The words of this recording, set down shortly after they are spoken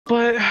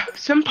But,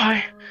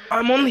 senpai,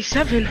 I'm only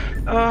 7.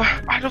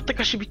 I don't think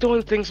I should be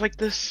doing things like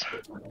this.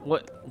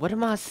 What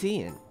am I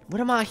seeing?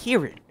 What am I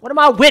hearing? What am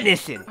I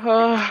witnessing?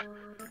 Why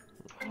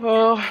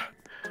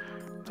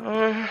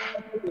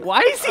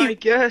is he? I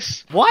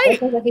guess. Why?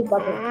 What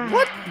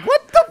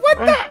the?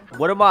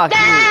 What am I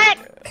hearing?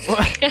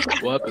 What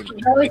happened?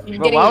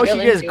 Bro, why was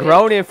she just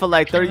groaning for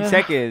like 30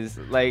 seconds?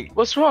 Like,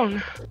 what's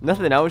wrong?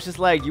 Nothing. I was just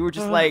like, you were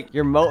just like,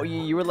 you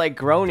were like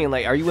groaning.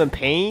 Like, are you in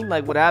pain?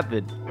 Like, what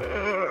happened?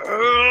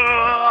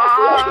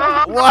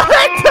 What?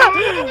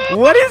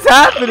 What is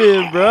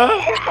happening,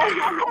 bro?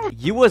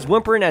 You was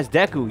whimpering as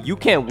Deku. You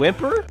can't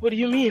whimper? What do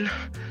you mean?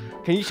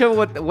 Can you show me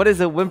what is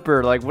a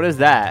whimper? Like, what is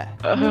that?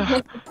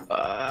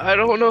 I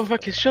don't know if I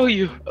can show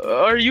you.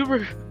 Are you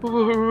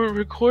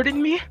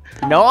recording me?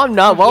 No, I'm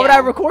not. Why would I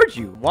record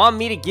you? Want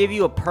me to give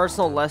you a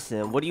personal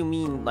lesson? What do you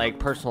mean, like,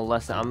 personal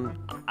lesson?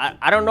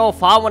 I don't know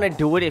if I want to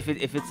do it if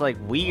it's like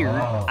weird.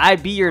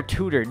 I'd be your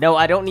tutor. No,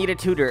 I don't need a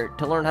tutor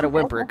to learn how to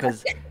whimper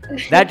because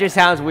that just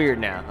sounds weird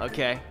now.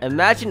 Okay.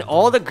 Imagine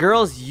all the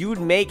girls you'd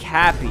make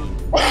happy.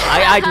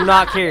 I do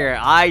not care.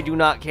 I do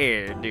not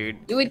care, dude.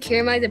 You would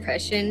cure my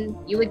depression.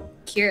 You would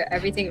cure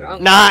everything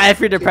wrong. Nah, F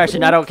your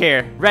depression. I don't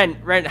care.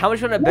 Ren, how much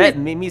you want to bet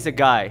Mimi's a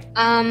guy?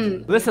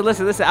 Listen.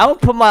 I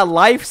would put my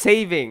life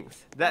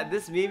savings that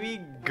this Mimi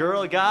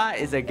girl guy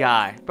is a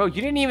guy. Bro,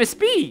 you didn't even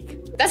speak.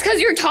 That's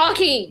because you're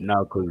talking.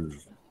 No,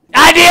 cause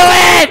I knew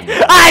it!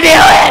 How did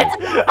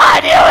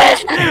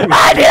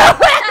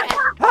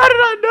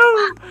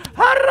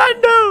I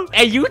know?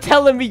 And you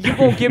telling me you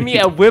won't give me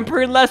a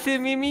whimpering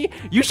lesson, Mimi?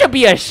 You should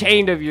be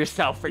ashamed of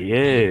yourself for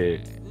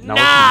Now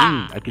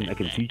Nah. what you mean? I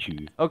can teach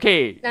you.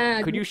 Okay,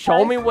 could you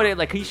show me what it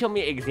like? Could you show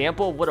me an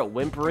example of what a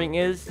whimpering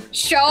is?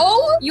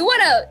 Show? You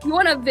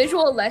want a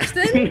visual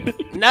lesson?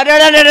 No.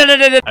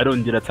 I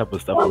don't do that type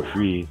of stuff for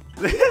free.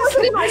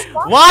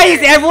 Why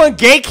is everyone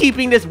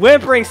gatekeeping this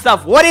whimpering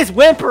stuff? What is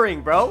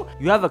whimpering, bro?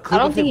 You have a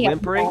clip of him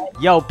whimpering?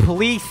 Yo,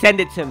 please send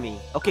it to me.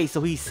 Okay,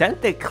 so he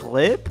sent the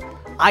clip.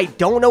 I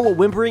don't know what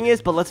whimpering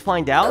is, but let's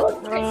find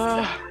out.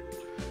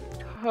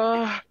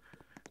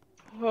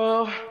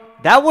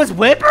 That was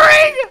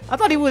whimpering? I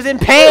thought he was in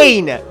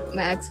pain.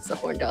 Max is a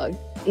horn dog.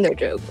 No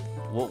joke.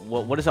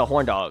 What is a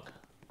horn dog?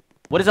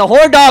 What is a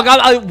horn dog?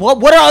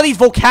 What are all these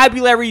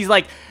vocabularies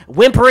like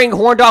whimpering,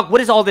 horn dog?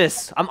 What is all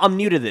this? I'm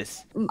new to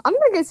this. I'm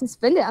gonna get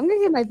suspended. I'm gonna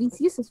get my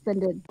VC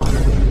suspended.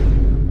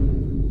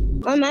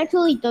 I'm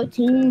actually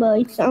 13, but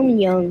I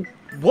sound young.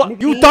 What?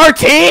 You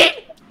 13?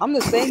 I'm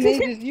the same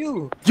age as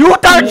you. You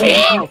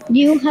 13? Do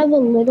you have a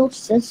little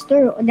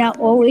sister that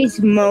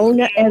always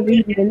moan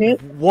every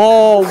minute?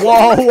 Whoa.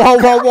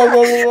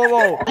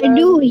 I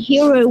do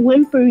hear her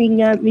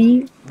whimpering at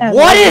me.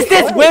 What is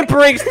this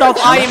whimpering stuff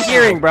I am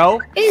hearing,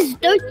 bro? Is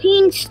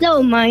 13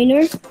 still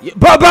minor?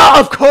 Bro,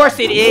 of course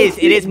it is.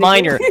 It is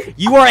minor.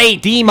 You are a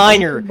D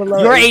minor.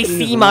 You're a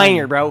C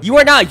minor, bro. You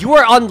are not. You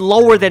are on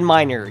lower than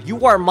minor.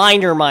 You are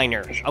minor.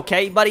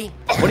 Okay, buddy?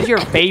 What is your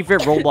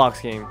favorite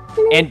Roblox game?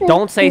 And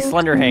don't say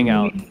Slender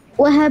Hangout.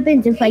 What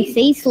happens if I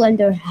say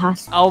Slender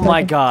Hospital? Oh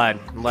my god.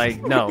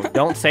 Like, no,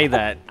 don't say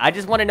that. I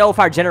just want to know if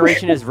our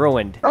generation is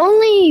ruined.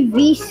 Only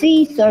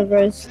VC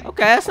servers.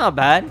 Okay, that's not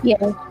bad.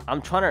 Yeah. I'm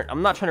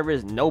not trying to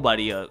risk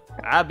nobody up.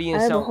 I'll be in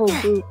I have a whole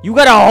group. You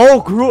got a whole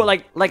group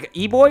like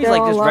e-boys They're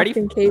like all just locked ready?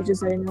 in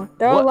cages right now.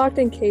 They're all locked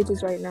in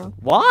cages right now.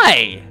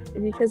 Why?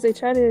 Because they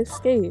try to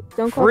escape.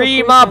 Don't call Free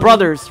the police my on me.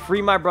 brothers.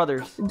 Free my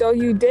brothers. Don't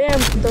you dare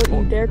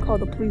call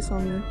the police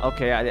on me.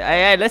 Okay,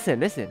 hey,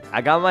 listen.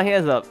 I got my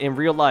hands up in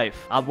real life.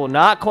 I will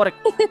not call the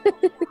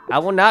I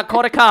will not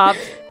call the cops.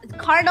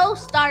 Kernel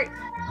stuck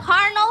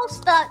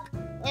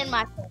in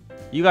my throat.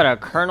 You got a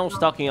kernel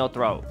stuck in your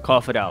throat.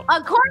 Cough it out.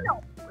 A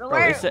kernel. Don't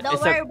worry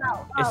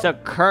about. It's a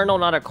kernel,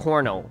 not a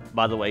cornel,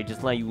 by the way.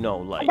 Just let you know,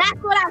 like.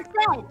 That's what I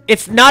said.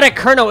 It's not a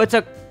kernel. It's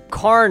a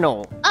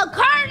carnal. A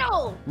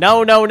kernel.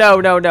 No. A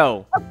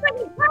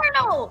freaking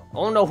kernel.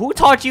 Oh no, who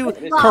taught you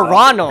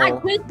coronal?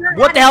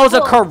 What the hell is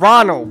a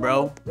coronal,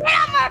 bro? Get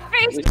out my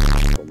face.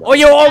 Or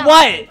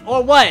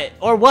what?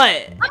 Or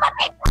what? I'm a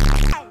big.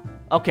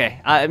 Okay,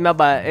 my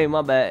bad. Hey,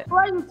 my bad. Who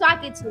are you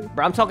talking to?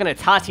 Bro, I'm talking to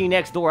Tati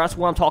next door. That's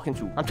who I'm talking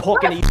to. I'm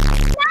talking to you.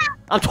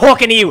 I'm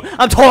talking to you.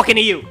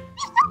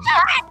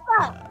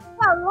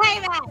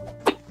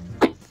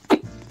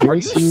 Are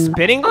you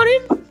spitting on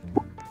him?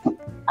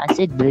 I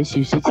said bless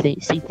you. Say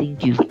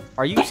thank you.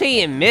 Are you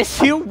saying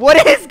miss you?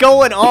 What is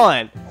going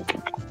on?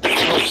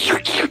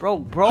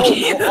 Bro.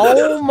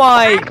 Oh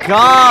my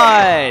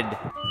god.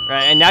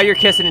 Right, and now you're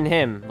kissing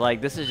him.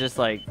 Like, this is just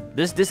like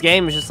this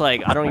game is just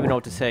like I don't even know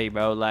what to say,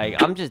 bro. Like,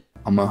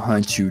 I'ma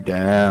hunt you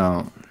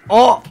down.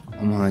 Oh,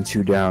 I'ma hunt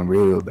you down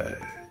real bad.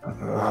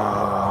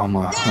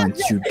 I'ma hunt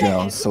you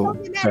down so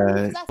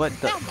bad. What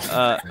the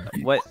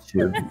what?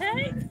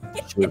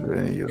 Shiver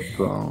in your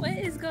bone. What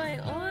is going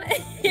on?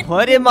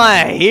 What am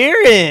I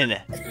hearing?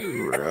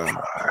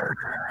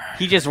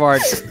 He just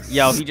roared.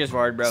 Yo, he just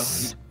roared, bro.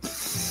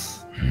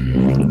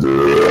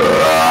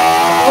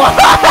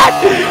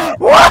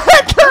 What?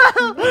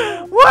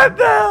 What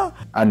the hell?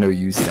 I know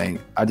you stink.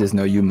 I just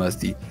know you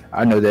musty.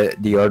 I know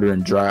that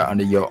deodorant dry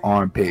under your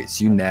armpits.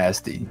 You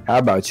nasty. How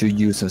about you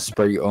use some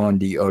spray on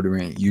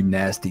deodorant? You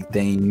nasty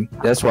thing.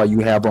 That's why you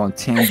have on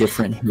 10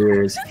 different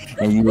hairs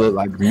and you look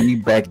like me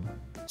back.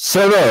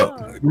 Shut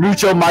up.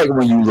 Mute your mic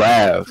when you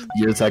laugh.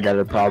 Yes, I got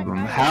a problem.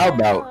 How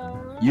about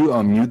you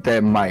unmute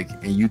that mic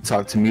and you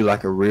talk to me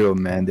like a real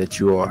man that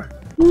you are?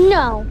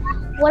 No.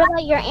 What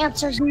about your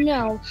answers?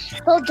 No.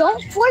 So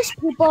don't force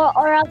people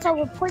or else I'll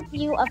report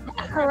you of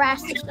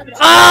harassing.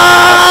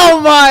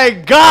 Oh my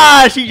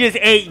gosh, he just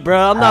ate,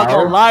 bro. I'm not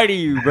gonna lie to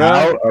you,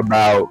 bro.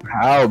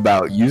 How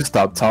about you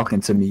stop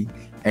talking to me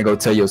and go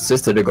tell your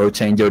sister to go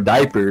change your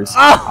diapers?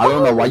 Oh. I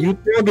don't know why you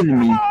talking to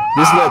me.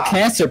 This little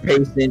cancer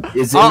patient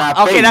is in my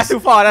face. Okay, that's too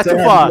far. That's too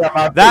far.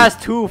 That's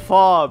too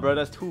far, bro.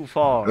 That's too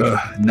far.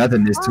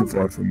 Nothing is too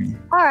far for me.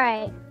 All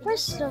right.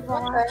 First of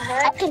all,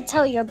 I can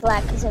tell you're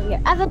black because of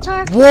your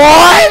avatar.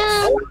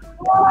 What?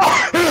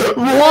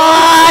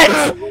 What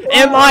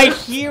am I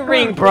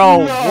hearing, bro?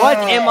 What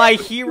am I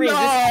hearing?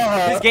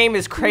 This game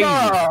is crazy.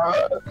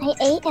 I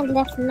ate and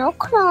left no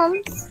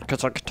crumbs.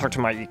 Because I could talk to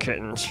my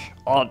kittens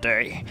all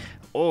day.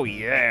 Oh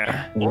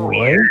yeah.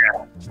 What?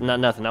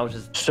 Nothing. I was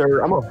just.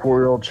 Sir, I'm a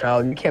 4-year-old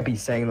child. You can't be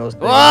saying those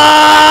things.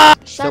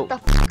 Shut the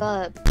f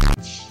up.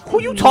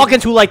 Who you talking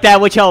to like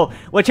that with your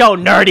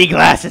nerdy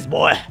glasses,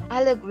 boy?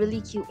 I look really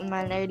cute in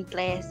my nerdy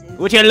glasses.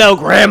 With your little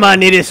grandma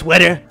knitted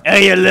sweater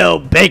and your little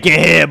bacon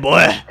head,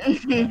 boy.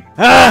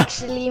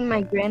 Actually,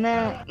 my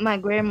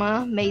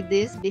grandma made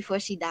this before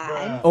she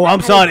died. Oh,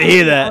 I'm sorry to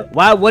hear that.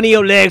 Why one of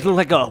your legs look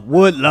like a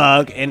wood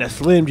log and a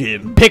Slim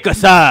Jim? Pick a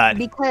side.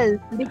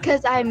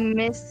 Because I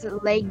missed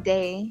leg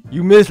day.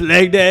 You missed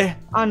leg day?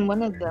 On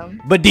one of them.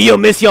 But do you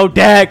miss your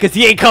dad? Because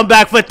he ain't come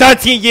back for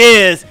 13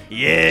 years.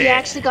 Yeah. He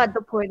actually got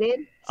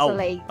deported. So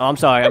like... I'm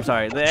sorry.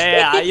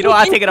 Yeah, you know,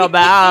 I take it all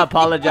back. I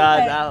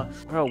apologize.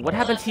 Bro, what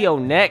happened to your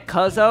neck,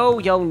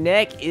 cuzzo? Your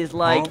neck is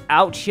like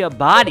out your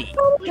body.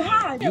 Oh,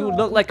 God. You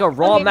look like a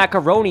raw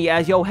macaroni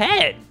as your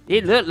head.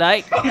 It look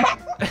like...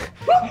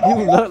 you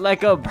look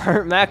like a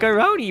burnt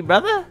macaroni,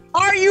 brother.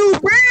 Are you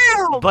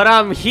real? But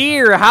I'm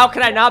here. How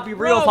can I not be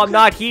real if I'm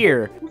not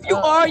here? If you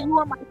are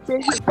my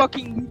favorite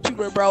fucking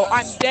YouTuber, bro.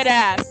 I'm dead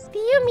ass. Do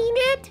you mean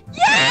it?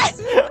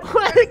 Yes!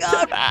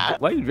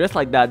 Why you dressed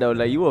like that though?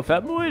 Like you a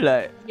fat boy?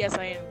 Like Yes,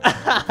 I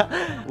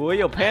am. where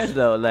your pants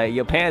though? Like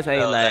your pants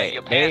ain't like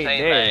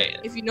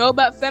If you know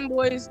about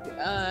femboys,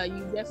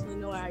 you definitely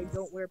know I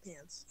don't wear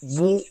pants.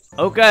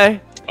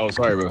 Okay. Oh,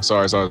 sorry, bro.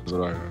 Sorry.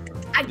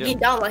 I get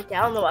down like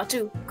that. I don't know about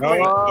you. Hey,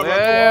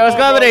 what's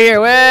going on here?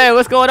 Wait,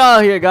 what's going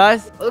on here,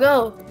 guys? Let's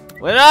go.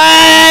 Wait,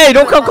 hey,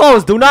 don't come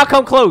close. Do not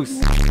come close.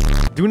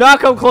 Do not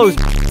come close.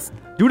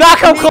 Do not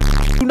come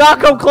close. Do not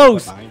come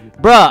close.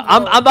 Bruh,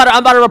 I'm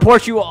about to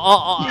report you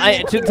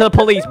to the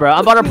police, bruh.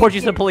 I'm about to report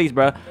you to the police,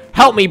 bruh.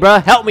 Help me,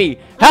 bruh. Help me,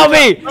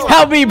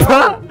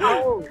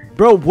 bruh.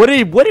 Bro, what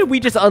did we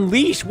just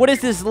unleash? What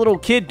is this little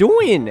kid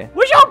doing?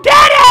 Where's your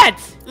dad at?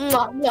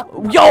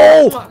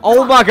 Yo!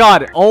 Oh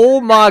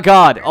my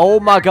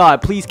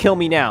god. Please kill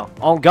me now.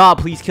 Oh god,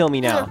 please kill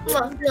me now.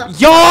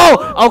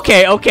 Yo!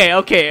 Okay.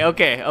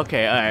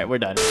 Alright, we're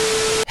done.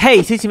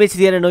 Hey, since you made it to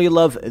the end, I know you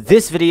love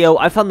this video.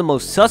 I found the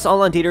most sus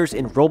online daters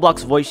in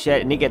Roblox voice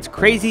chat, and it gets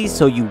crazy,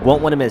 so you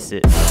won't want to miss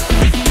it.